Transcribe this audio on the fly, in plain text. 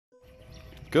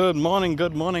Good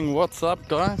morning, what's up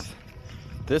guys?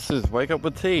 This is Wake Up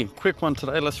with T. Quick one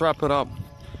today, let's wrap it up.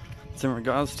 It's in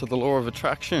regards to the law of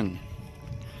attraction.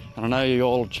 And I know you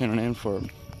all are tuning in for it.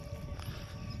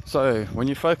 So, when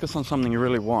you focus on something you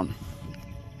really want,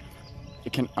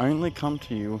 it can only come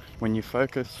to you when you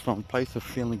focus from a place of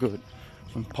feeling good,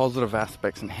 from positive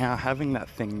aspects and how having that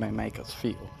thing may make us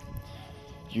feel.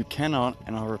 You cannot,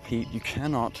 and I repeat, you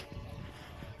cannot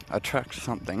attract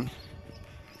something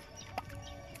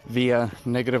via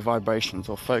negative vibrations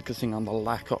or focusing on the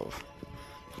lack of,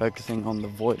 focusing on the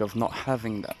void of not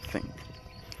having that thing.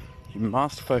 You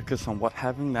must focus on what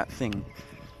having that thing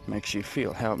makes you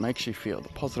feel, how it makes you feel, the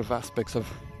positive aspects of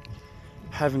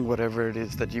having whatever it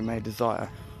is that you may desire,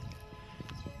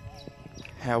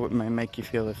 how it may make you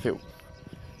feel if it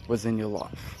was in your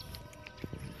life.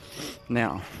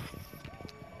 Now,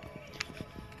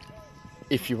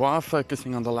 if you are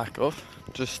focusing on the lack of,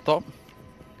 just stop.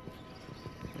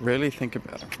 Really think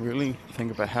about it. Really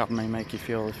think about how it may make you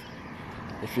feel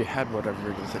if you had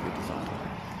whatever it is that you desire.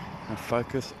 And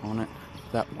focus on it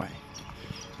that way.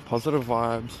 Positive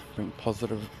vibes bring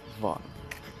positive vibe.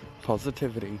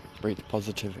 Positivity breeds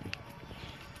positivity.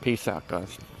 Peace out,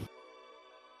 guys.